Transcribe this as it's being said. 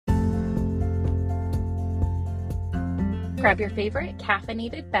Grab your favorite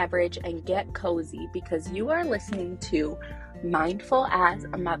caffeinated beverage and get cozy because you are listening to Mindful as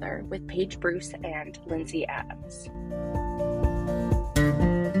a Mother with Paige Bruce and Lindsay Adams.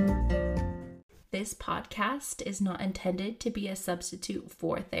 This podcast is not intended to be a substitute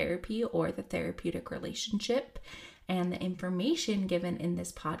for therapy or the therapeutic relationship, and the information given in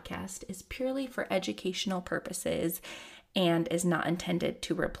this podcast is purely for educational purposes and is not intended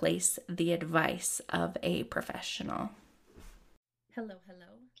to replace the advice of a professional. Hello.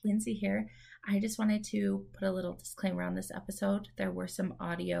 Lindsay here. I just wanted to put a little disclaimer on this episode. There were some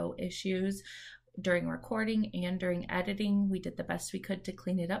audio issues during recording and during editing. We did the best we could to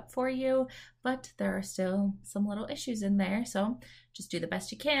clean it up for you, but there are still some little issues in there. So just do the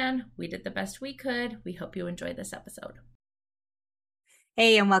best you can. We did the best we could. We hope you enjoy this episode.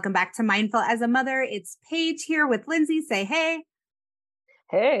 Hey, and welcome back to Mindful as a Mother. It's Paige here with Lindsay. Say hey.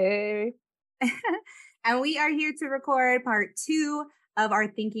 Hey. And we are here to record part 2 of our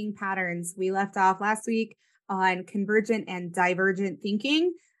thinking patterns. We left off last week on convergent and divergent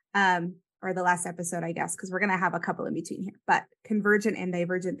thinking, or the last episode, I guess, because we're going to have a couple in between here. But convergent and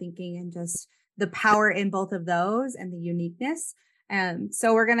divergent thinking and just the power in both of those and the uniqueness.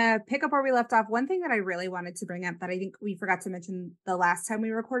 So we're going to pick up where we left off. One thing that I really wanted to bring up that I think we forgot to mention the last time we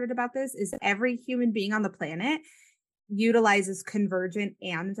recorded about this is every human being on the planet utilizes convergent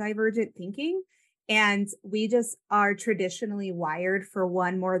and divergent thinking. And we just are traditionally wired for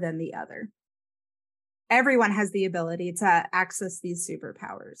one more than the other. Everyone has the ability to access these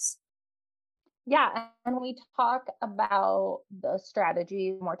superpowers. Yeah. And we talk about the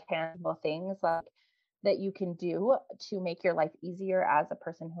strategies, more tangible things like that you can do to make your life easier as a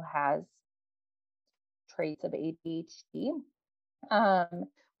person who has traits of ADHD.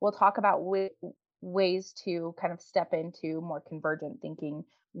 We'll talk about ways to kind of step into more convergent thinking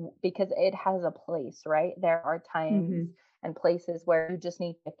because it has a place, right? There are times and places where you just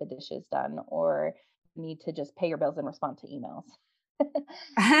need to get the dishes done or you need to just pay your bills and respond to emails.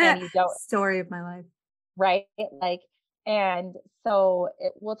 And you don't. Story of my life. Right? And so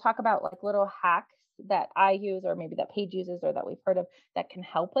we'll talk about like little hacks that I use or maybe that Paige uses or that we've heard of that can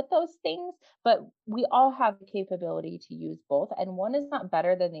help with those things. But we all have the capability to use both and one is not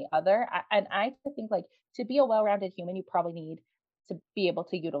better than the other. I think like to be a well-rounded human, you probably need to be able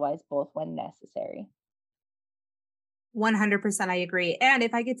to utilize both when necessary. 100% I agree. And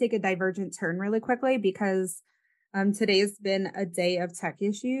if I could take a divergent turn really quickly, because today's been a day of tech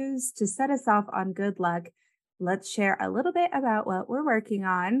issues, to set us off on good luck, let's share a little bit about what we're working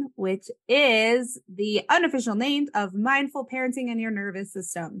on, which is the unofficial name of Mindful Parenting and Your Nervous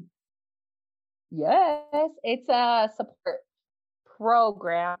System. Yes, it's a support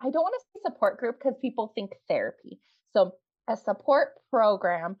program. I don't want to say support group because people think therapy. So a support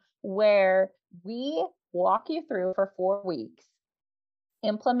program where we walk you through for 4 weeks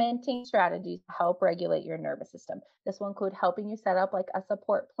implementing strategies to help regulate your nervous system. This will include helping you set up like a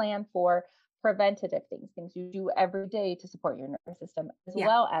support plan for preventative things you do every day to support your nervous system, as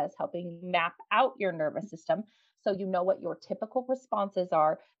well as helping you map out your nervous system so you know what your typical responses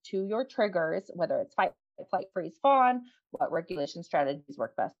are to your triggers, whether it's fight, flight, freeze, fawn, what regulation strategies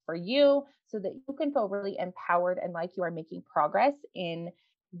work best for you so that you can feel really empowered and like you are making progress in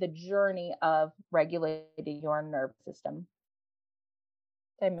the journey of regulating your nervous system.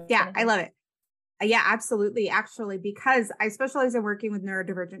 Yeah, I love it. Yeah, absolutely. Actually, because I specialize in working with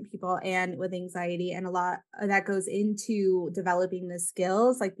neurodivergent people and with anxiety, and a lot of that goes into developing the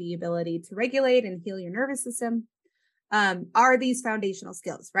skills, like the ability to regulate and heal your nervous system, are these foundational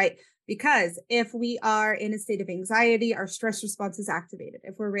skills, right? Because if we are in a state of anxiety, our stress response is activated.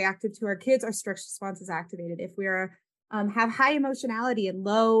 If we're reactive to our kids, our stress response is activated. If we're have high emotionality and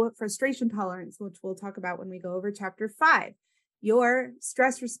low frustration tolerance, which we'll talk about when we go over chapter 5, your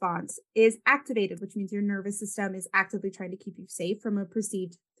stress response is activated, which means your nervous system is actively trying to keep you safe from a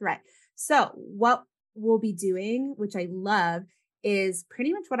perceived threat. So what we'll be doing, which I love, is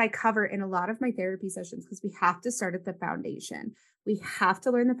pretty much what I cover in a lot of my therapy sessions, because we have to start at the foundation. We have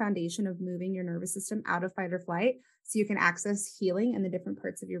to learn the foundation of moving your nervous system out of fight or flight so you can access healing in the different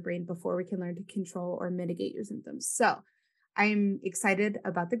parts of your brain before we can learn to control or mitigate your symptoms. So I'm excited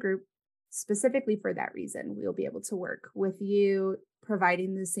about the group. Specifically for that reason, we'll be able to work with you,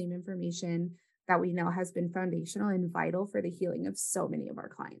 providing the same information that we know has been foundational and vital for the healing of so many of our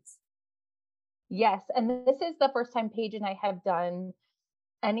clients. Yes. And this is the first time Paige and I have done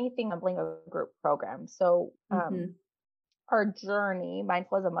anything resembling a group program. So our journey,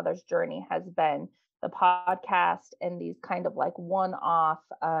 Mindful as a Mother's journey, has been the podcast and these kind of like one-off,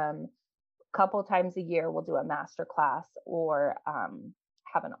 couple times a year, we'll do a master class or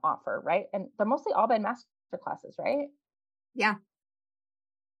have an offer, right? And they're mostly all been master classes, right? Yeah.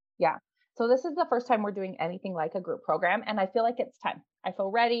 Yeah. So this is the first time we're doing anything like a group program, and I feel like it's time. I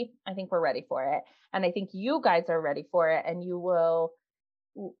feel ready. I think we're ready for it. And I think you guys are ready for it. And you will,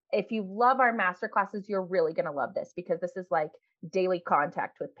 if you love our master classes, you're really going to love this, because this is like daily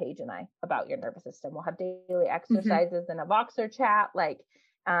contact with Paige and I about your nervous system. We'll have daily exercises and a Voxer chat, like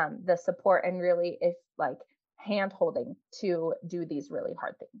the support, and really if like hand holding to do these really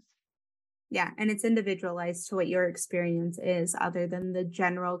hard things. Yeah. And it's individualized to what your experience is, other than the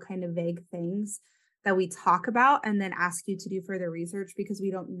general kind of vague things that we talk about and then ask you to do further research because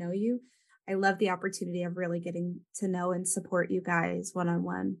we don't know you. I love the opportunity of really getting to know and support you guys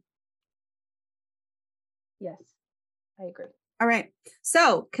one-on-one. Yes, I agree. All right.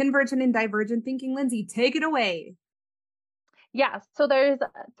 So convergent and divergent thinking, Lindsay, take it away. Yeah. So there's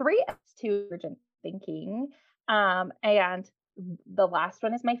 3 S2 divergent thinking. And the last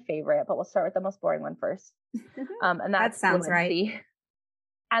one is my favorite, but we'll start with the most boring one first. And that's That sounds fluency. right.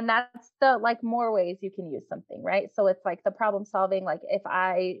 And that's the like more ways you can use something, right? So it's like the problem solving. Like if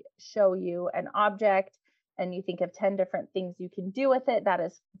I show you an object and you think of 10 different things you can do with it, that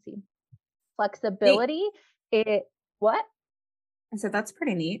is fluency. Flexibility, what? I said, that's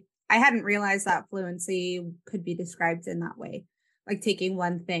pretty neat. I hadn't realized that fluency could be described in that way, like taking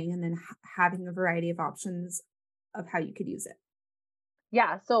one thing and then having a variety of options of how you could use it.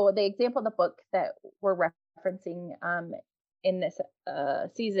 Yeah. So the example in the book that we're referencing in this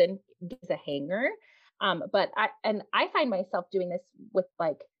season is a hanger. But I find myself doing this with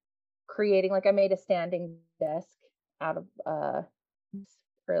like creating, like I made a standing desk out of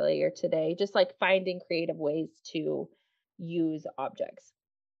earlier today, just like finding creative ways to use objects.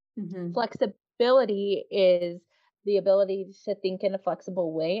 Mm-hmm. Flexibility is the ability to think in a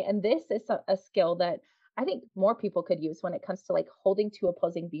flexible way. And this is a skill that I think more people could use when it comes to like holding two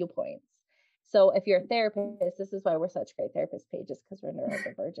opposing viewpoints. So if you're a therapist, this is why we're such great therapist pages, because we're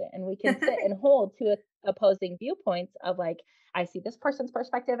neurodivergent and we can sit and hold two opposing viewpoints of like, I see this person's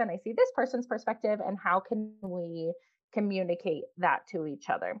perspective and I see this person's perspective, and how can we communicate that to each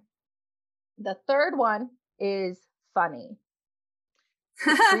other? The third one is funny.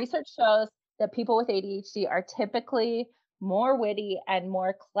 Research shows that people with ADHD are typically more witty and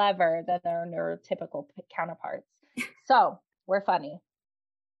more clever than their neurotypical counterparts. So we're funny.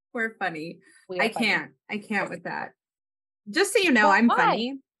 We're funny. I can't with that. Just so you know, I'm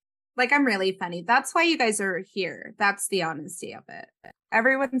funny. Like, I'm really funny. That's why you guys are here. That's the honesty of it.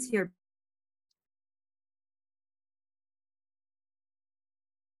 Everyone's here.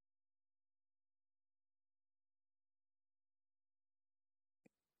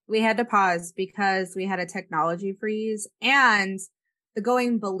 We had to pause because we had a technology freeze, and the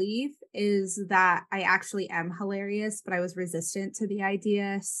going belief is that I actually am hilarious, but I was resistant to the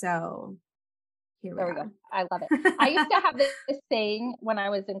idea. So here we go. I love it. I used to have this saying when I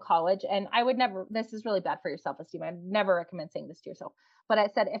was in college, and I would never, this is really bad for your self-esteem. I'd never recommend saying this to yourself, but I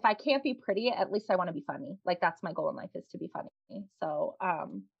said, if I can't be pretty, at least I want to be funny. Like that's my goal in life, is to be funny. So,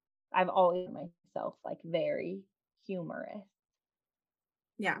 I've always made myself like very humorous.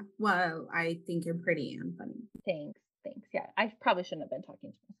 Yeah. Well, I think you're pretty and funny. Thanks. Yeah. I probably shouldn't have been talking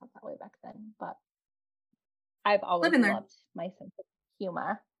to myself that way back then, but I've always loved my sense of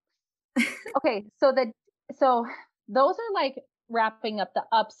humor. Okay. So those are like wrapping up the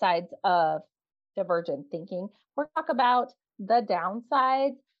upsides of divergent thinking. We're talk about the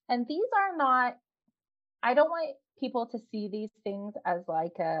downsides, and these are not, I don't want people to see these things as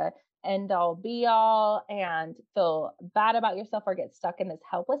like a end all be all and feel bad about yourself or get stuck in this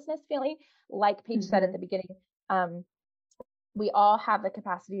helplessness feeling. Like Paige said at the beginning, we all have the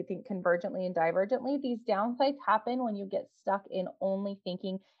capacity to think convergently and divergently. These downsides happen when you get stuck in only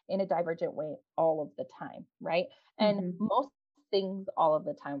thinking in a divergent way all of the time, right? And most things all of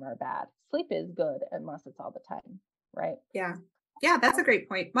the time are bad. Sleep is good unless it's all the time, right? Yeah. Yeah, that's a great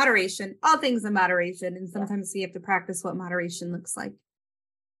point. Moderation, all things in moderation. And sometimes we have to practice what moderation looks like.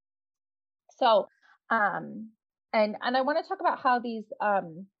 So, and I want to talk about how these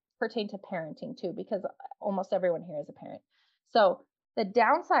pertain to parenting too, because almost everyone here is a parent. So the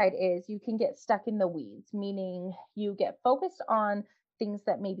downside is you can get stuck in the weeds, meaning you get focused on things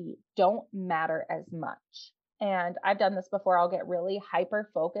that maybe don't matter as much. And I've done this before. I'll get really hyper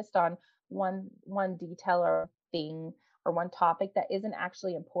focused on one detail or thing or one topic that isn't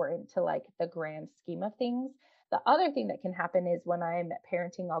actually important to like the grand scheme of things. The other thing that can happen is when I'm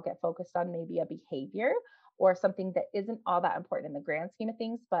parenting, I'll get focused on maybe a behavior or something that isn't all that important in the grand scheme of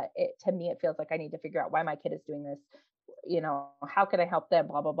things, but to me, it feels like I need to figure out why my kid is doing this. How can I help them,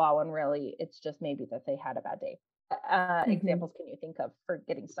 blah, blah, blah, when really it's just maybe that they had a bad day. Examples can you think of for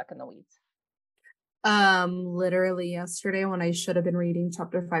getting stuck in the weeds? Literally yesterday when I should have been reading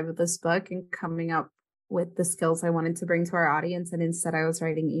chapter 5 of this book and coming up with the skills I wanted to bring to our audience, and instead I was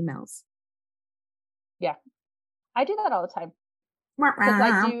writing emails. Yeah. I do that all the time. Because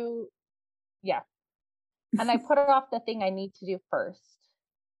I do, yeah. And I put off the thing I need to do first.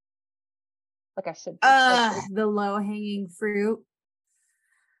 Like I should. The low-hanging fruit.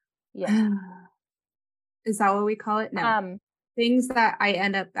 Yeah. Is that what we call it? No. Things that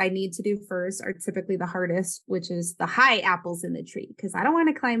I need to do first are typically the hardest, which is the high apples in the tree, because I don't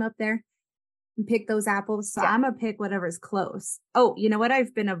want to climb up there and pick those apples. So I'm going to pick whatever's close. Oh, you know what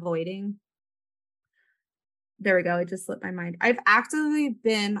I've been avoiding? There we go. It just slipped my mind. I've actively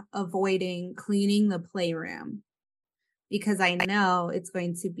been avoiding cleaning the playroom because I know it's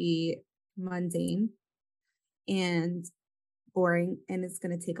going to be mundane and boring, and it's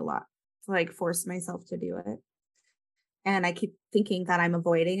going to take a lot to like force myself to do it. And I keep thinking that I'm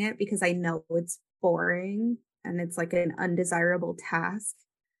avoiding it because I know it's boring and it's like an undesirable task.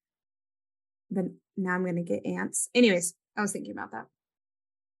 But now I'm going to get ants. Anyways, I was thinking about that.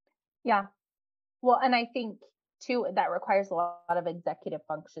 Yeah. Well, and I think too, that requires a lot of executive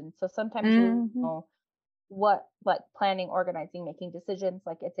function. So sometimes you know what, like planning, organizing, making decisions,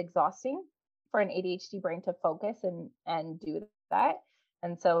 like it's exhausting for an ADHD brain to focus and do that.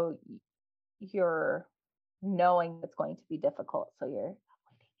 And so you're knowing it's going to be difficult. So you're avoiding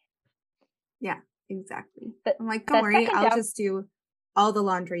it. Yeah, exactly. I'm like, don't worry, I'll just do all the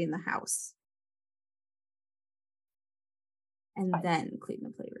laundry in the house. And then clean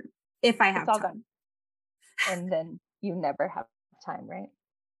the playroom. If I have time. Done. And then you never have time, right?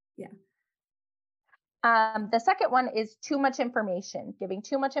 Yeah. The second one is too much information, giving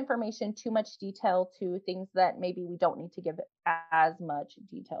too much information, too much detail to things that maybe we don't need to give as much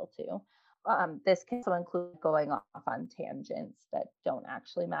detail to. This can also include going off on tangents that don't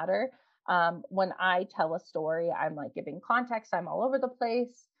actually matter. When I tell a story, I'm like giving context. I'm all over the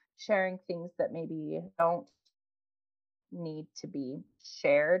place, sharing things that maybe don't need to be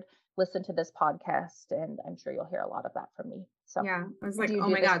shared. Listen to this podcast, and I'm sure you'll hear a lot of that from me. So yeah, I was like, oh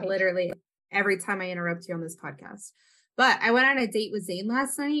my God, literally every time I interrupt you on this podcast. But I went on a date with Zane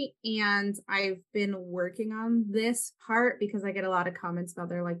last night, and I've been working on this part because I get a lot of comments about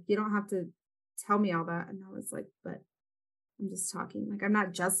they're like, you don't have to tell me all that. And I was like, but I'm just talking. Like, I'm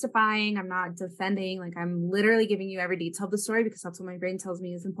not justifying, I'm not defending. Like, I'm literally giving you every detail of the story because that's what my brain tells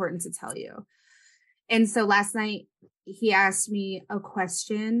me is important to tell you. And so last night he asked me a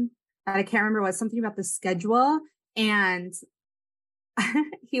question that I can't remember what, something about the schedule. And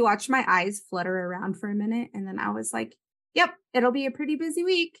he watched my eyes flutter around for a minute. And then I was like, yep, it'll be a pretty busy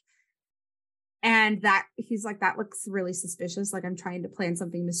week. And that he's like, that looks really suspicious. Like I'm trying to plan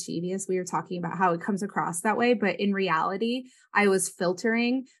something mischievous. We were talking about how it comes across that way. But in reality, I was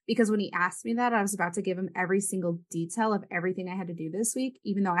filtering because when he asked me that, I was about to give him every single detail of everything I had to do this week,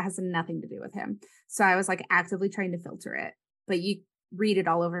 even though it has nothing to do with him. So I was like actively trying to filter it. But you read it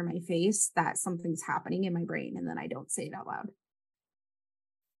all over my face that something's happening in my brain. And then I don't say it out loud.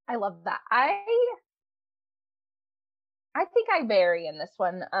 I love that. I think I vary in this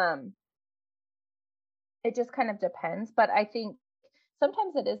one. It just kind of depends, but I think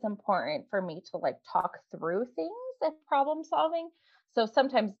sometimes it is important for me to like talk through things if problem solving. So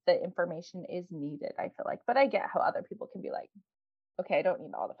sometimes the information is needed, I feel like, but I get how other people can be like, okay, I don't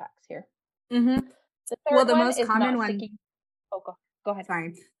need all the facts here. Mm-hmm. The third the most common one. Oh, go ahead.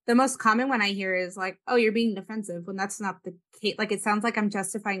 Sorry. The most common one I hear is like, oh, you're being defensive when that's not the case. Like, it sounds like I'm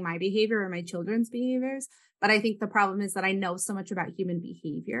justifying my behavior or my children's behaviors. But I think the problem is that I know so much about human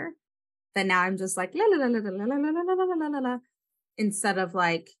behavior that now I'm just like, la, la, la, la, la, la, la, la, la, la, la, instead of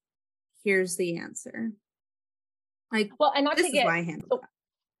like, here's the answer. Like, well, and not this to get, is why I handle that.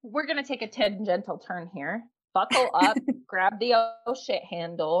 We're going to take a tangential turn here. Buckle up, grab the oh shit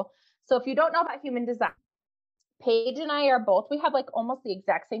handle. So if you don't know about human design, Paige and I are both, we have like almost the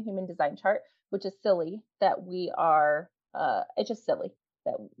exact same human design chart, which is silly that we are, it's just silly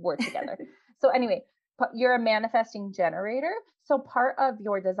that we're together. So anyway, you're a manifesting generator. So part of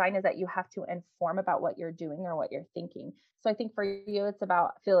your design is that you have to inform about what you're doing or what you're thinking. So I think for you, it's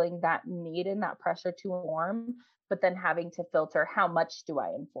about feeling that need and that pressure to inform, but then having to filter how much do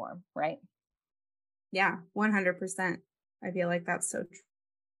I inform, right? Yeah, 100%. I feel like that's so true.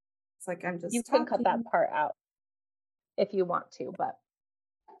 It's like I'm just You can cut that part out if you want to, but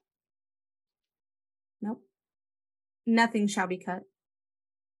nope. Nothing shall be cut.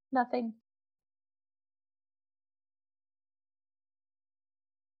 Nothing.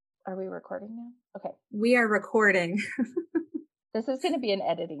 Are we recording now? Okay. We are recording. This is going to be an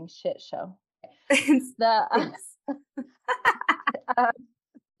editing shit show. The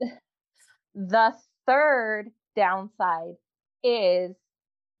third downside is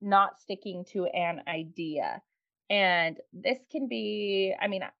not sticking to an idea. And this can be,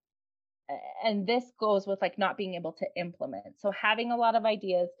 and this goes with like not being able to implement. So having a lot of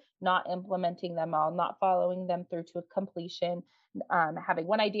ideas, not implementing them all, not following them through to completion, having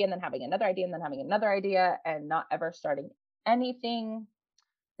one idea and then having another idea and then having another idea and not ever starting anything.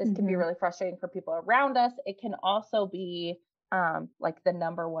 This can be really frustrating for people around us. It can also be like the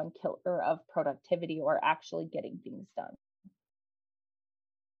number one killer of productivity or actually getting things done.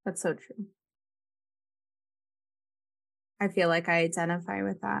 That's so true. I feel like I identify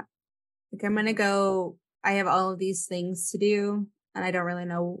with that. Like I'm going to go, I have all of these things to do and I don't really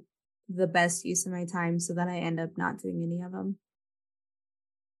know the best use of my time. So then I end up not doing any of them.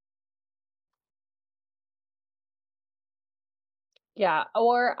 Yeah.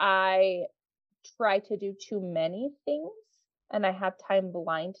 Or I try to do too many things and I have time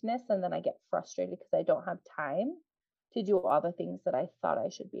blindness and then I get frustrated because I don't have time to do all the things that I thought I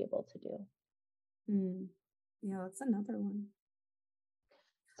should be able to do. Yeah, that's another one.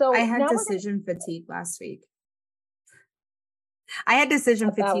 So I had decision fatigue last week. I had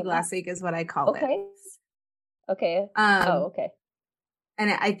decision fatigue last week is what I called it. Okay. Okay.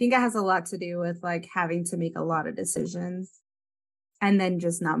 And I think it has a lot to do with like having to make a lot of decisions and then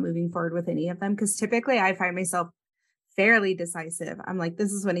just not moving forward with any of them. Because typically I find myself fairly decisive. I'm like,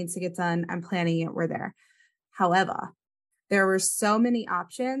 this is what needs to get done. I'm planning it. We're there. However, there were so many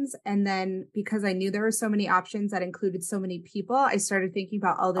options. And then because I knew there were so many options that included so many people, I started thinking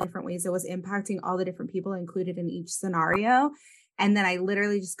about all the different ways it was impacting all the different people included in each scenario. And then I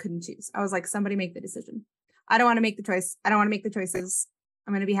literally just couldn't choose. I was like, somebody make the decision. I don't want to make the choice. I don't want to make the choices.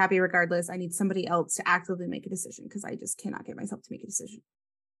 I'm going to be happy regardless. I need somebody else to actively make a decision because I just cannot get myself to make a decision.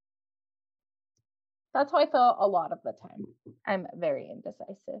 That's how I feel a lot of the time. I'm very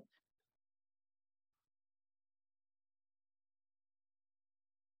indecisive.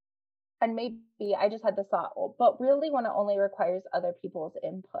 And maybe I just had this thought, but really when it only requires other people's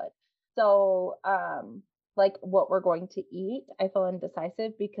input. So, like what we're going to eat, I feel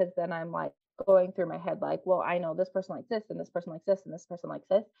indecisive because then I'm like going through my head, like, well, I know this person likes this and this person likes this and this person likes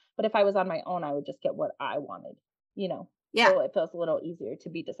this. But if I was on my own, I would just get what I wanted, Yeah. So it feels a little easier to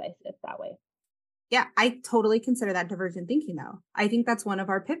be decisive that way. Yeah, I totally consider that divergent thinking, though. I think that's one of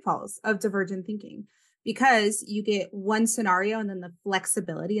our pitfalls of divergent thinking because you get one scenario and then the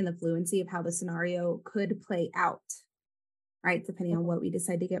flexibility and the fluency of how the scenario could play out, right? Depending on what we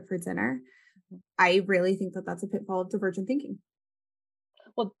decide to get for dinner. I really think that that's a pitfall of divergent thinking.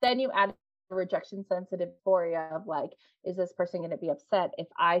 Well, then you add rejection sensitive euphoria of like, is this person going to be upset if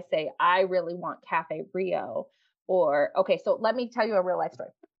I say I really want Cafe Rio? Or, okay, so let me tell you a real life story.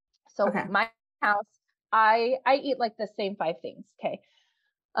 So my house, I eat like the same 5 things, okay,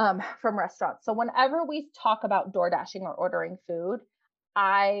 from restaurants. So whenever we talk about door dashing or ordering food,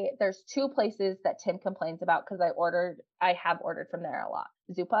 there's 2 places that Tim complains about because I have ordered from there a lot.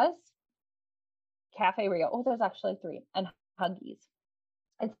 Zupa's, Cafe Rio. Oh, there's actually 3, and Huggies.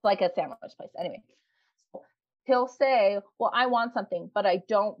 It's like a sandwich place. Anyway, so he'll say, well, I want something, but I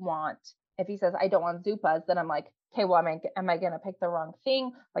don't want, if he says, I don't want Zupa's, then I'm like, okay, well, am I going to pick the wrong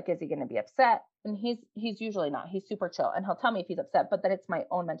thing? Like, is he going to be upset? And he's usually not. He's super chill and he'll tell me if he's upset, but then it's my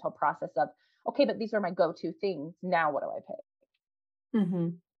own mental process of, okay, but these are my go-to things. Now what do I pick? Mm-hmm.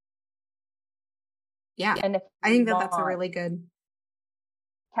 Yeah. And if I think that's a really good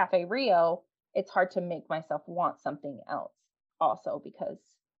Cafe Rio, it's hard to make myself want something else also because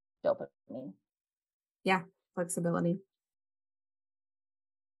dopamine. Yeah. Flexibility.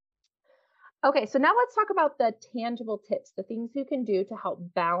 Okay, so now let's talk about the tangible tips, the things you can do to help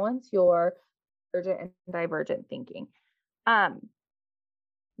balance your divergent and divergent thinking.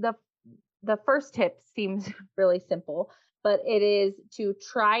 The first tip seems really simple, but it is to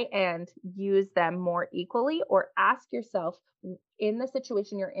try and use them more equally or ask yourself in the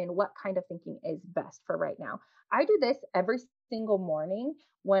situation you're in, what kind of thinking is best for right now. I do this every single morning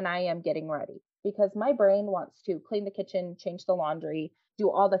when I am getting ready because my brain wants to clean the kitchen, change the laundry, do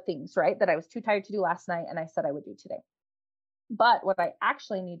all the things, right, that I was too tired to do last night and I said I would do today. But what I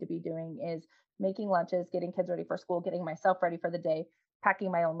actually need to be doing is making lunches, getting kids ready for school, getting myself ready for the day,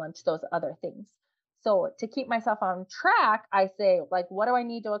 packing my own lunch, those other things. So to keep myself on track, I say, like, what do I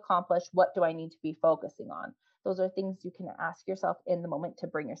need to accomplish? What do I need to be focusing on? Those are things you can ask yourself in the moment to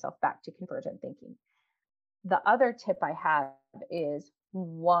bring yourself back to convergent thinking. The other tip I have is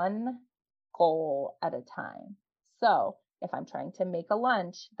one goal at a time. So if I'm trying to make a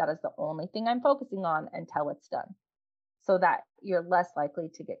lunch, that is the only thing I'm focusing on until it's done, so that you're less likely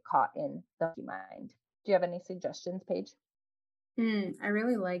to get caught in the mind. Do you have any suggestions, Paige? I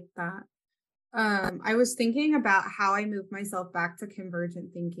really like that. I was thinking about how I move myself back to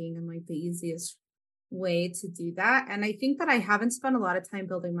convergent thinking and like the easiest way to do that. And I think that I haven't spent a lot of time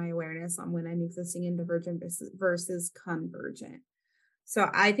building my awareness on when I'm existing in divergent versus convergent. So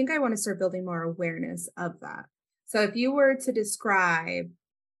I think I want to start building more awareness of that. So if you were to describe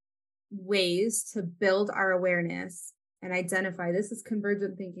ways to build our awareness and identify this is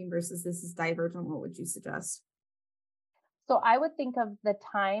convergent thinking versus this is divergent, what would you suggest? So I would think of the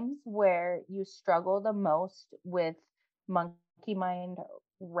times where you struggle the most with monkey mind,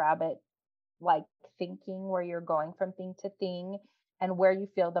 rabbit like thinking, where you're going from thing to thing, and where you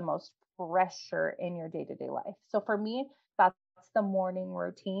feel the most pressure in your day to day life. So for me, that's the morning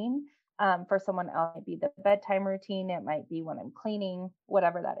routine. For someone else, it might be the bedtime routine. It might be when I'm cleaning,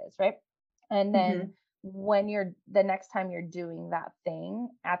 whatever that is, right? And then Mm-hmm. when you're the next time you're doing that thing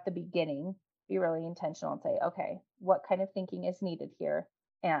at the beginning, be really intentional and say, okay, what kind of thinking is needed here?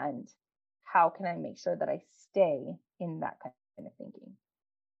 And how can I make sure that I stay in that kind of thinking?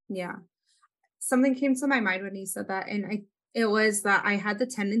 Yeah. Something came to my mind when you said that. And it was that I had the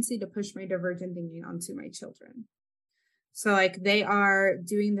tendency to push my divergent thinking onto my children. So like they are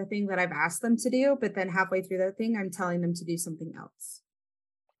doing the thing that I've asked them to do, but then halfway through that thing, I'm telling them to do something else.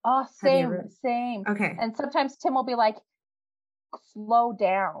 Oh, Have you same, ever? same. Okay. And sometimes Tim will be like, slow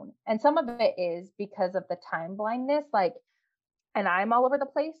down. And some of it is because of the time blindness. Like, and I'm all over the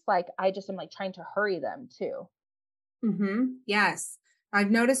place. Like, I just am like trying to hurry them too. Mm-hmm. Yes.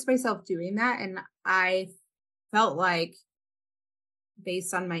 I've noticed myself doing that. And I felt like,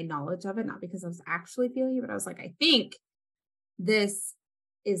 based on my knowledge of it, not because I was actually feeling it, but I was like, I think this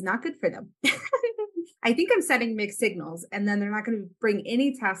is not good for them. I think I'm setting mixed signals, and then they're not going to bring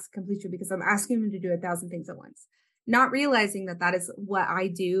any task to completion because I'm asking them to do 1,000 things at once, not realizing that that is what I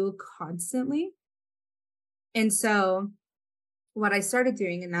do constantly. And so, what I started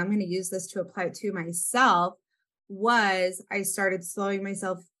doing, and I'm going to use this to apply it to myself, was I started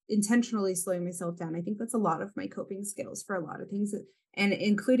intentionally slowing myself down. I think that's a lot of my coping skills for a lot of things, and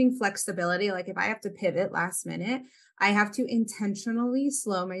including flexibility. Like if I have to pivot last minute, I have to intentionally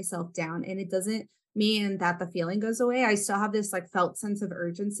slow myself down. And it doesn't mean that the feeling goes away. I still have this like felt sense of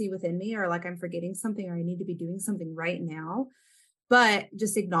urgency within me, or like I'm forgetting something, or I need to be doing something right now, but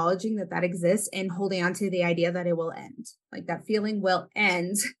just acknowledging that that exists and holding on to the idea that it will end. Like that feeling will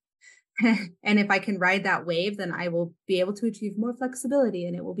end. And if I can ride that wave, then I will be able to achieve more flexibility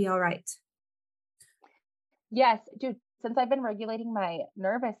and it will be all right. Yes, dude, since I've been regulating my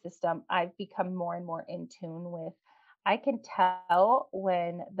nervous system, I've become more and more in tune with, I can tell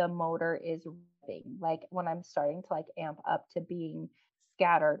when the motor is revving, like when I'm starting to like amp up to being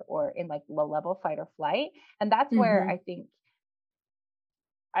scattered or in like low level fight or flight. And that's where Mm-hmm. I think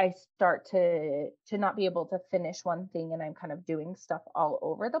I start to not be able to finish one thing and I'm kind of doing stuff all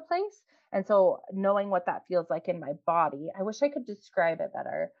over the place. And so knowing what that feels like in my body, I wish I could describe it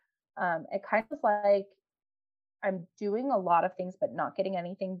better. It kind of like I'm doing a lot of things but not getting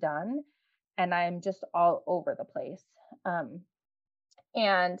anything done, and I'm just all over the place. Um,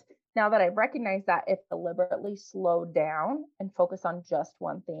 and now that I've recognized that, if deliberately slow down and focus on just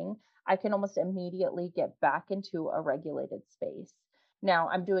one thing, I can almost immediately get back into a regulated space. Now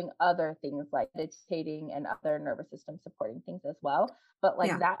I'm doing other things like meditating and other nervous system supporting things as well. But like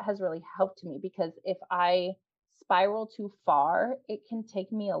Yeah. that has really helped me, because if I spiral too far, it can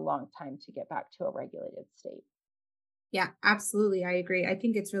take me a long time to get back to a regulated state. Yeah, absolutely. I agree. I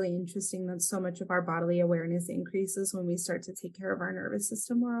think it's really interesting that so much of our bodily awareness increases when we start to take care of our nervous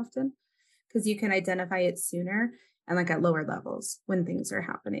system more often, because you can identify it sooner and like at lower levels when things are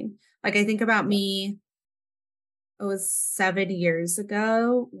happening. Like I think about Yeah. me, it was 7 years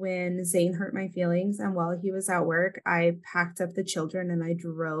ago when Zane hurt my feelings. And while he was at work, I packed up the children and I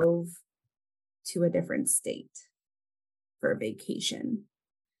drove to a different state for a vacation.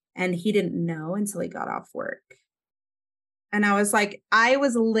 And he didn't know until he got off work. And I was like, I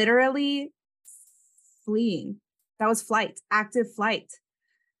was literally fleeing. That was flight, active flight.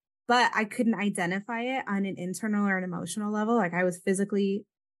 But I couldn't identify it on an internal or an emotional level. Like I was physically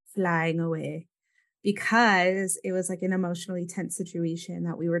flying away because it was like an emotionally tense situation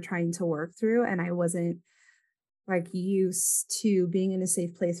that we were trying to work through. And I wasn't like used to being in a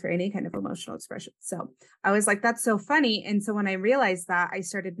safe place for any kind of emotional expression. So I was like, that's so funny. And so when I realized that, I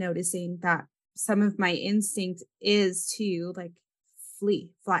started noticing that some of my instinct is to like flee,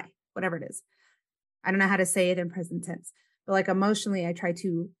 fly, whatever it is. I don't know how to say it in present tense, but like emotionally, I try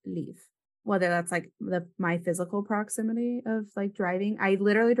to leave. Whether that's like my physical proximity of like driving. I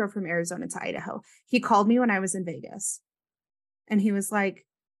literally drove from Arizona to Idaho. He called me when I was in Vegas and he was like,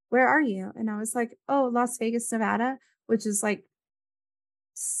 where are you? And I was like, oh, Las Vegas, Nevada, which is like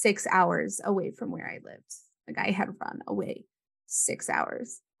 6 hours away from where I lived. Like I had run away 6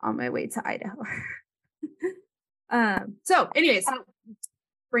 hours on my way to Idaho. So anyways,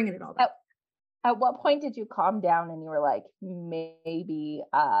 bringing it all back. At what point did you calm down and you were like, maybe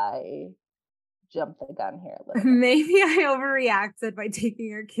I jumped the gun here a little bit? Maybe I overreacted by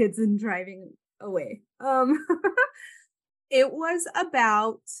taking our kids and driving away. It was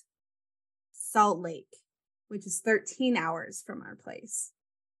about Salt Lake, which is 13 hours from our place.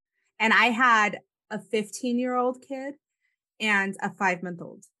 And I had a 15-year-old kid and a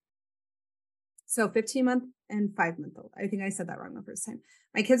 5-month-old. So 15-month and 5-month-old. I think I said that wrong the first time.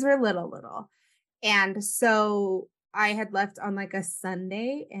 My kids were little. And so I had left on like a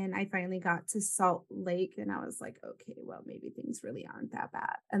Sunday and I finally got to Salt Lake and I was like, okay, well, maybe things really aren't that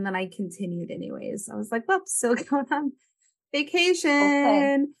bad. And then I continued anyways. I was like, well, still going on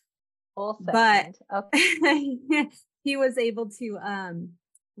vacation. Okay. But okay. He was able to,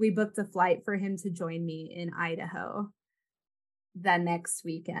 we booked a flight for him to join me in Idaho the next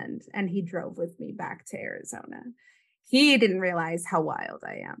weekend. And he drove with me back to Arizona. He didn't realize how wild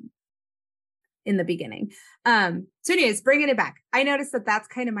I am in the beginning. So anyways, bringing it back. I noticed that that's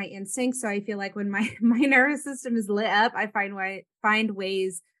kind of my instinct. So I feel like when my nervous system is lit up, I find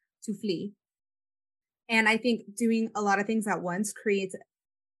ways to flee. And I think doing a lot of things at once creates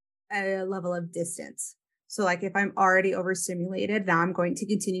a level of distance. So like if I'm already overstimulated, now I'm going to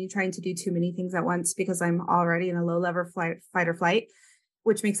continue trying to do too many things at once because I'm already in a low level fight or flight,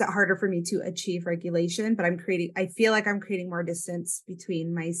 which makes it harder for me to achieve regulation. But I feel like I'm creating more distance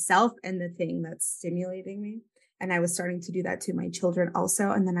between myself and the thing that's stimulating me. And I was starting to do that to my children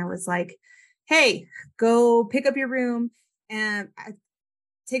also. And then I was like, hey, go pick up your room and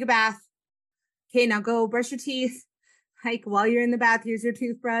take a bath. Okay, now go brush your teeth. Like while you're in the bath, here's your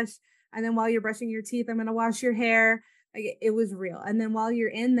toothbrush. And then while you're brushing your teeth, I'm going to wash your hair. Like it was real. And then while you're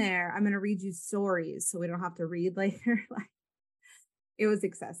in there, I'm going to read you stories so we don't have to read later. Like it was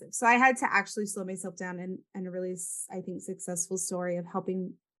excessive. So I had to actually slow myself down and a really, I think, successful story of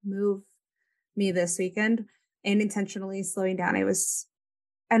helping move me this weekend and intentionally slowing down.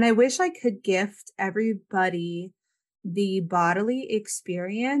 And I wish I could gift everybody the bodily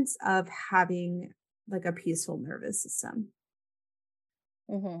experience of having like a peaceful nervous system.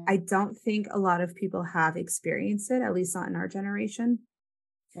 Mm-hmm. I don't think a lot of people have experienced it, at least not in our generation.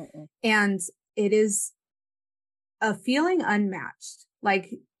 Mm-mm. And it is a feeling unmatched,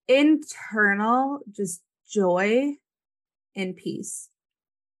 like internal, just joy and peace.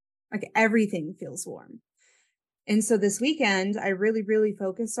 Like everything feels warm. And so this weekend, I really, really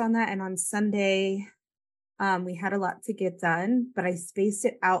focused on that. And on Sunday, we had a lot to get done, but I spaced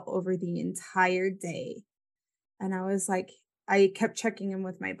it out over the entire day. And I was like, I kept checking in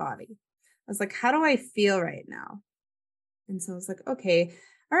with my body. I was like, how do I feel right now? And so I was like, okay,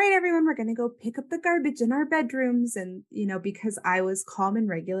 all right, everyone, we're going to go pick up the garbage in our bedrooms. And, because I was calm and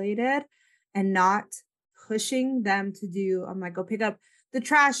regulated and not pushing them to do, I'm like, go pick up the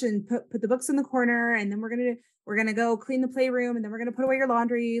trash and put the books in the corner. And then we're going to go clean the playroom. And then we're going to put away your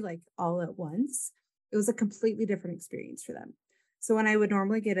laundry, like all at once. It was a completely different experience for them. So when I would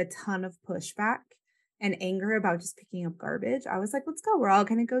normally get a ton of pushback and anger about just picking up garbage, I was like, let's go. We're all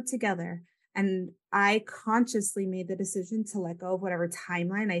going to go together. And I consciously made the decision to let go of whatever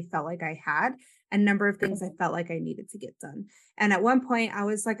timeline I felt like I had and number of things I felt like I needed to get done. And at one point I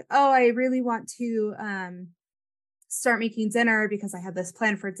was like, oh, I really want to start making dinner because I had this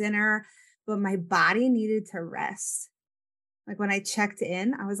plan for dinner, but my body needed to rest. Like when I checked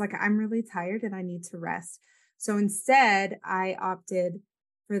in, I was like, I'm really tired and I need to rest. So instead I opted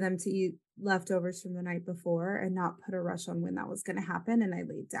for them to eat leftovers from the night before and not put a rush on when that was going to happen. And I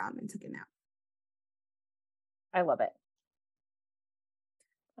laid down and took a nap. I love it.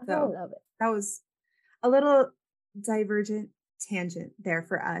 So I love it. That was a little divergent tangent there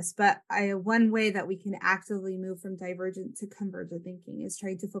for us. But one way that we can actively move from divergent to convergent thinking is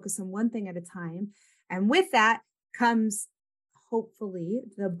trying to focus on one thing at a time. And with that comes hopefully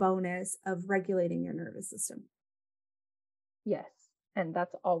the bonus of regulating your nervous system. Yes. And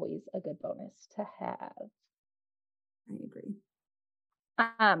that's always a good bonus to have. I agree.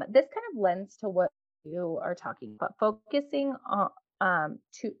 This kind of lends to what you are talking about, focusing on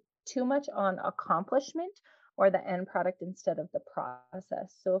too much on accomplishment or the end product instead of the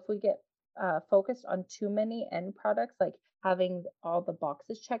process. So if we get focused on too many end products, like having all the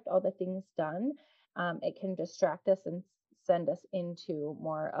boxes checked, all the things done, it can distract us and send us into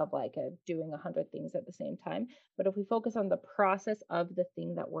more of like doing 100 things at the same time. But if we focus on the process of the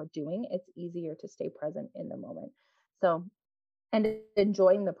thing that we're doing, it's easier to stay present in the moment. So, and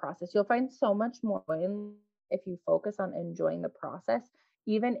enjoying the process. You'll find so much more if you focus on enjoying the process,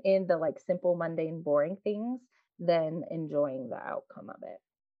 even in the like simple, mundane, boring things, than enjoying the outcome of it.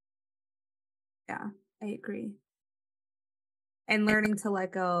 Yeah, I agree. And learning to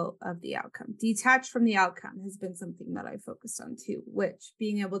let go of the outcome. Detach from the outcome has been something that I focused on too, which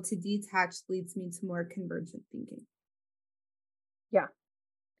being able to detach leads me to more convergent thinking. Yeah.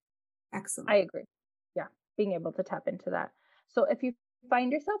 Excellent. I agree. Yeah. Being able to tap into that. So if you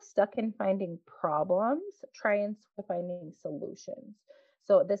find yourself stuck in finding problems, try and finding solutions.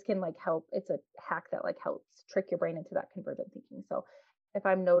 So this can like help. It's a hack that like helps trick your brain into that convergent thinking. So if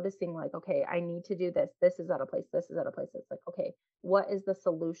I'm noticing like, okay, I need to do this, this is out of place, this is out of place. It's like, okay, what is the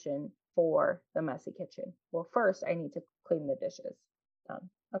solution for the messy kitchen? Well, first I need to clean the dishes. Done.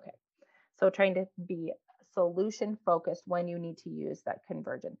 Okay. So trying to be solution focused when you need to use that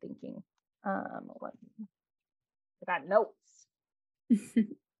convergent thinking. I got notes.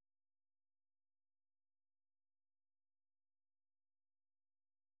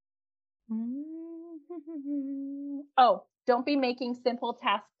 Oh, don't be making simple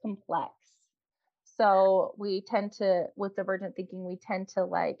tasks complex. So we tend to, with divergent thinking, we tend to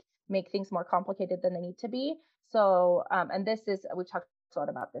like make things more complicated than they need to be. So, and this is, we talked a lot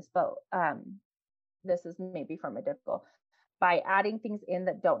about this, but this is maybe from a difficult, by adding things in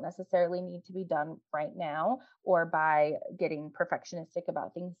that don't necessarily need to be done right now, or by getting perfectionistic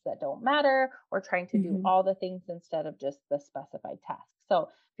about things that don't matter, or trying to do all the things instead of just the specified task. So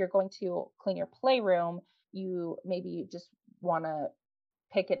if you're going to clean your playroom, you just want to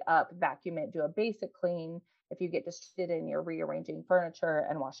pick it up, vacuum it, do a basic clean. If you get distracted and you're rearranging furniture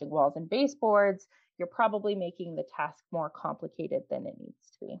and washing walls and baseboards, you're probably making the task more complicated than it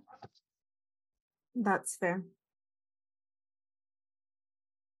needs to be. That's fair.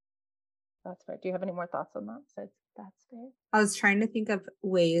 That's fair. Do you have any more thoughts on that? So that's fair. I was trying to think of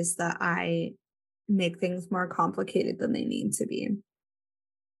ways that I make things more complicated than they need to be.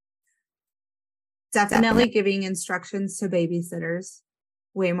 Definitely giving instructions to babysitters,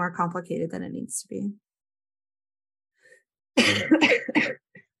 way more complicated than it needs to be.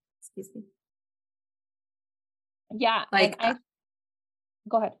 Excuse me. Yeah. Like,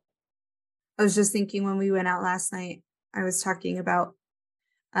 go ahead. I was just thinking when we went out last night, I was talking about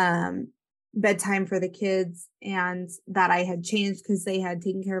bedtime for the kids, and that I had changed because they had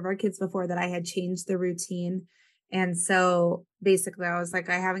taken care of our kids before, that I had changed the routine. And so basically I was like,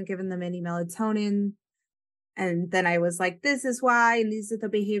 I haven't given them any melatonin. And then I was like, this is why, and these are the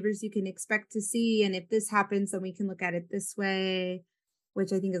behaviors you can expect to see. And if this happens, then we can look at it this way,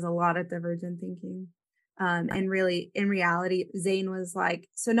 which I think is a lot of divergent thinking. And really, in reality, Zane was like,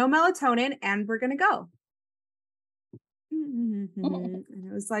 so no melatonin and we're going to go. And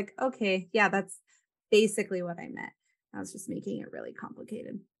it was like, okay, yeah, that's basically what I meant. I was just making it really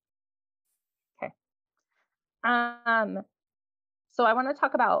complicated. Okay. So I want to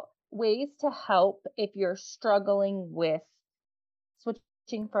talk about ways to help if you're struggling with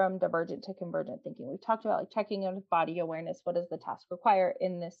switching from divergent to convergent thinking. We've talked about like checking in with body awareness. What does the task require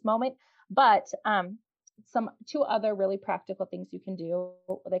in this moment? But two other really practical things you can do.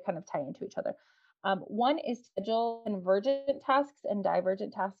 They kind of tie into each other. One is schedule convergent tasks and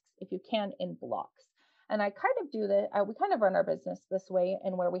divergent tasks, if you can, in blocks. And I kind of do that. We kind of run our business this way,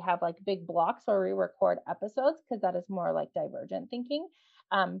 and where we have like big blocks where we record episodes, because that is more like divergent thinking.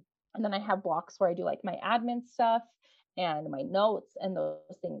 And then I have blocks where I do like my admin stuff and my notes and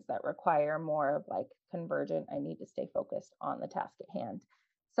those things that require more of like convergent. I need to stay focused on the task at hand.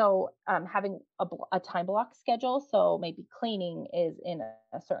 So having a time block schedule. So maybe cleaning is in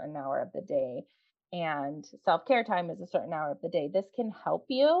a certain hour of the day, and self-care time is a certain hour of the day. This can help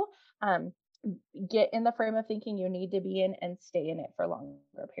you get in the frame of thinking you need to be in and stay in it for longer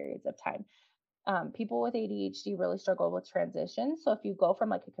periods of time. People with ADHD really struggle with transition. So if you go from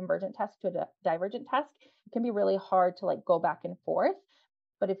like a convergent task to a divergent task, it can be really hard to like go back and forth.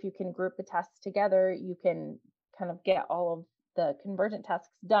 But if you can group the tasks together, you can kind of get all of the convergent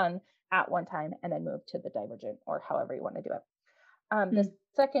tasks done at one time and then move to the divergent, or however you want to do it. The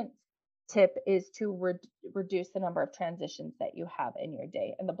second tip is to reduce the number of transitions that you have in your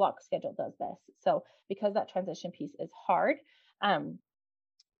day. And the block schedule does this. So because that transition piece is hard,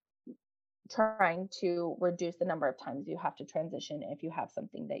 trying to reduce the number of times you have to transition if you have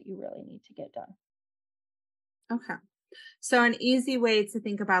something that you really need to get done. Okay. So an easy way to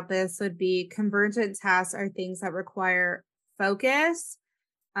think about this would be convergent tasks are things that require focus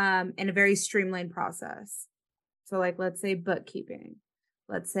and a very streamlined process. So like, let's say bookkeeping,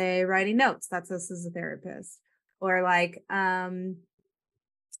 let's say writing notes. That's us as a therapist, or like paying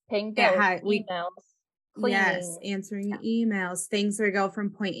bills, emails, cleaning. Yes, answering emails, things that go from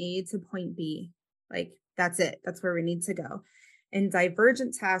point A to point B. Like that's it. That's where we need to go. And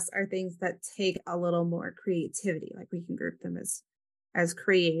divergent tasks are things that take a little more creativity. Like we can group them as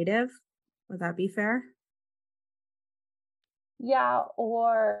creative. Would that be fair? Yeah,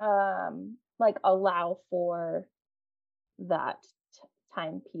 or like allow for that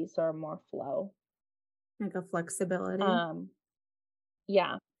time piece or more flow. Like a flexibility. Um,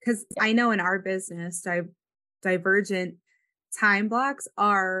 yeah, Because yeah, I know in our business, divergent time blocks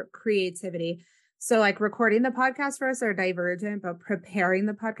are creativity. So like recording the podcast for us are divergent, but preparing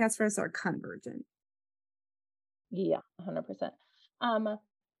the podcast for us are convergent. yeah, 100%. Um,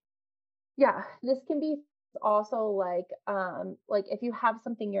 yeah, this can be also like if you have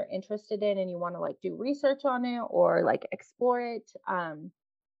something you're interested in and you want to like do research on it or like explore it,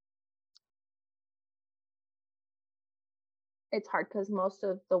 it's hard because most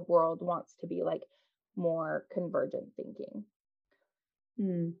of the world wants to be like more convergent thinking.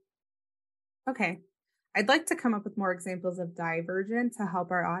 Mm, okay. I'd like to come up with more examples of divergent to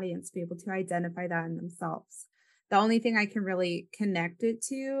help our audience be able to identify that in themselves. The only thing I can really connect it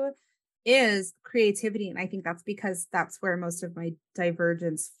to is creativity. And I think that's because that's where most of my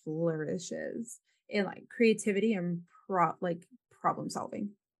divergence flourishes in like creativity and like problem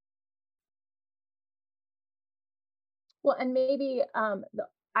solving. Well, and maybe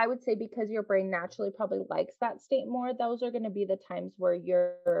I would say because your brain naturally probably likes that state more, those are going to be the times where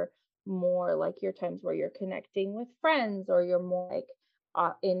you're more like your times where you're connecting with friends or you're more like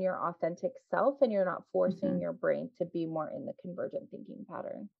in your authentic self and you're not forcing Mhm. your brain to be more in the convergent thinking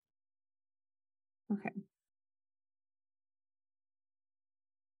pattern. Okay.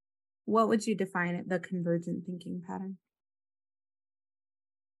 What would you define it, the convergent thinking pattern?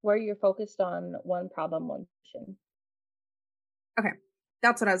 Where you're focused on one problem, one solution. Okay.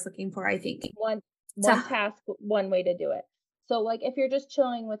 That's what I was looking for, I think. One So, one task, one way to do it. So like if you're just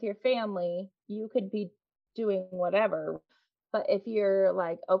chilling with your family, you could be doing whatever. But if you're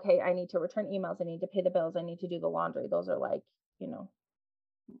like, okay, I need to return emails, I need to pay the bills, I need to do the laundry, those are like, you know,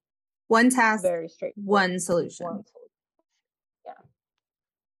 one task, very straightforward. one solution. One solution. Yeah.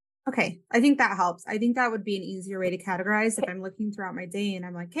 Okay. I think that helps. I think that would be an easier way to categorize if Okay. I'm looking throughout my day and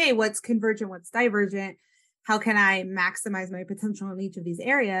I'm like, hey, what's convergent? What's divergent? How can I maximize my potential in each of these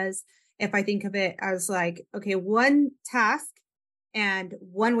areas? If I think of it as like, okay, one task and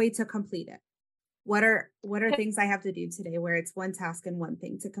one way to complete it. What are Okay. things I have to do today where it's one task and one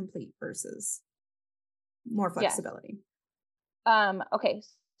thing to complete versus more Yes. flexibility? Okay.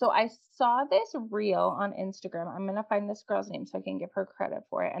 So I saw this reel on Instagram. I'm gonna find this girl's name so I can give her credit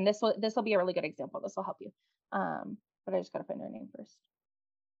for it. And this will be a really good example. This will help you. But I just gotta find her name first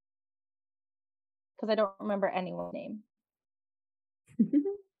because I don't remember anyone's name.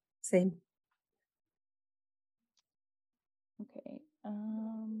 Same. Okay.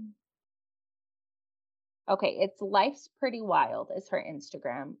 Okay, it's Life's Pretty Wild is her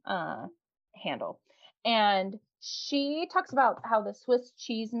Instagram handle. And she talks about how the Swiss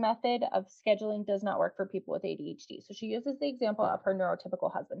cheese method of scheduling does not work for people with ADHD. So she uses the example of her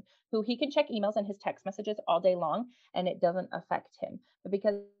neurotypical husband, who he can check emails and his text messages all day long and it doesn't affect him. But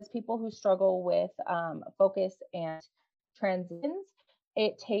because people who struggle with focus and transitions,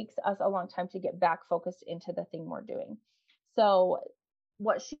 it takes us a long time to get back focused into the thing we're doing. So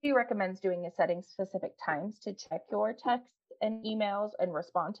what she recommends doing is setting specific times to check your texts and emails and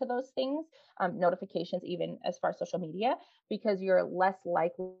respond to those things, notifications, even as far as social media, because you're less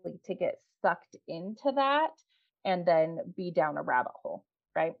likely to get sucked into that and then be down a rabbit hole,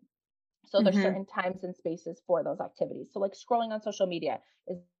 right? So there's Mm-hmm. certain times and spaces for those activities. So like scrolling on social media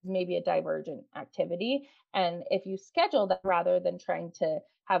is maybe a divergent activity. And if you schedule that rather than trying to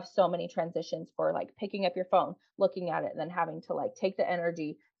have so many transitions for like picking up your phone, looking at it, and then having to like take the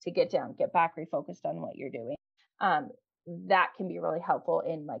energy to get down, get back, refocused on what you're doing. Um, that can be really helpful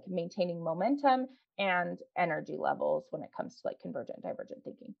in like maintaining momentum and energy levels when it comes to like convergent, divergent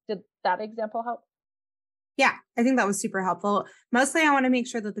thinking. Did that example help? Yeah, I think that was super helpful. Mostly, I want to make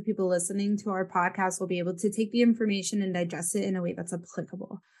sure that the people listening to our podcast will be able to take the information and digest it in a way that's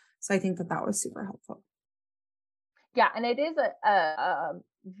applicable. So I think that that was super helpful. Yeah, and it is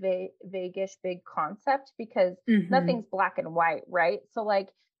vaguish big concept because Mm-hmm. nothing's black and white, right? So like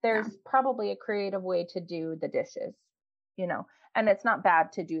Yeah. there's probably a creative way to do the dishes, you know, and it's not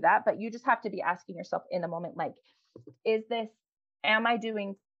bad to do that, but you just have to be asking yourself in the moment, like, is this, am I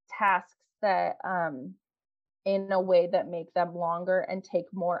doing tasks that in a way that make them longer and take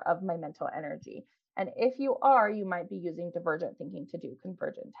more of my mental energy? And if you are, you might be using divergent thinking to do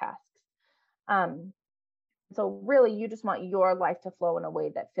convergent tasks. Um, so really you just want your life to flow in a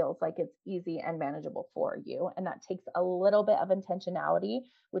way that feels like it's easy and manageable for you. And that takes a little bit of intentionality,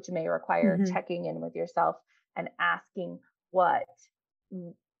 which may require Mm-hmm. checking in with yourself and asking, what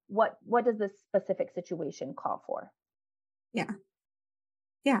does this specific situation call for? Yeah.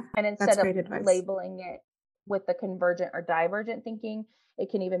 And instead That's of great advice. labeling it with the convergent or divergent thinking, it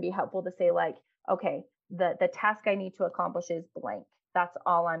can even be helpful to say like, okay, the task I need to accomplish is blank. That's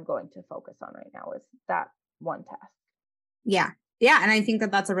all I'm going to focus on right now is that one task. Yeah. And I think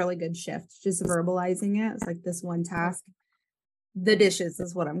that that's a really good shift. Just verbalizing it. It's like this one task. The dishes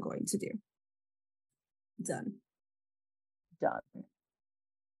is what I'm going to do. Done.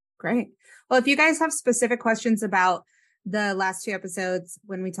 Great. Well, if you guys have specific questions about the last 2 episodes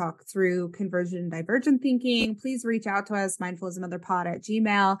when we talk through convergent and divergent thinking, please reach out to us,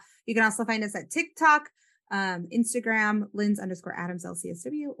 mindfulismotherpod@gmail.com. You can also find us at TikTok, Instagram,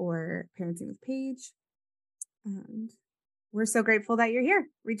 Linz_AdamsLCSW, or Parenting with Paige. And we're so grateful that you're here.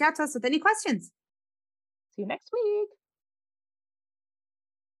 Reach out to us with any questions. See you next week.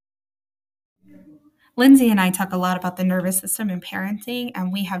 Lindsay and I talk a lot about the nervous system in parenting,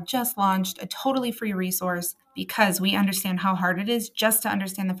 and we have just launched a totally free resource because we understand how hard it is just to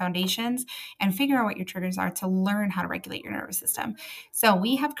understand the foundations and figure out what your triggers are to learn how to regulate your nervous system. So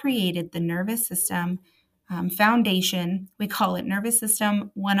we have created the nervous system foundation. We call it Nervous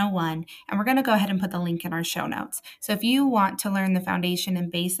System 101, and we're going to go ahead and put the link in our show notes. So if you want to learn the foundation and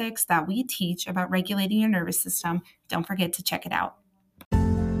basics that we teach about regulating your nervous system, don't forget to check it out.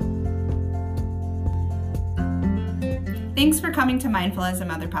 Thanks for coming to Mindful as a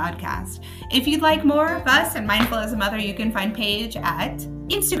Mother podcast. If you'd like more of us and Mindful as a Mother, you can find Paige at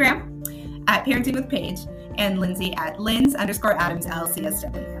Instagram at Parenting with Paige and Lindsay at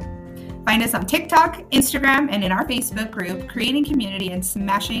Linz_AdamsLCSW. Find us on TikTok, Instagram, and in our Facebook group, Creating Community and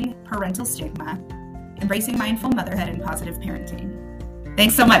Smashing Parental Stigma, Embracing Mindful Motherhood and Positive Parenting.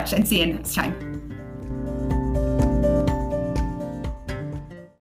 Thanks so much, and see you next time.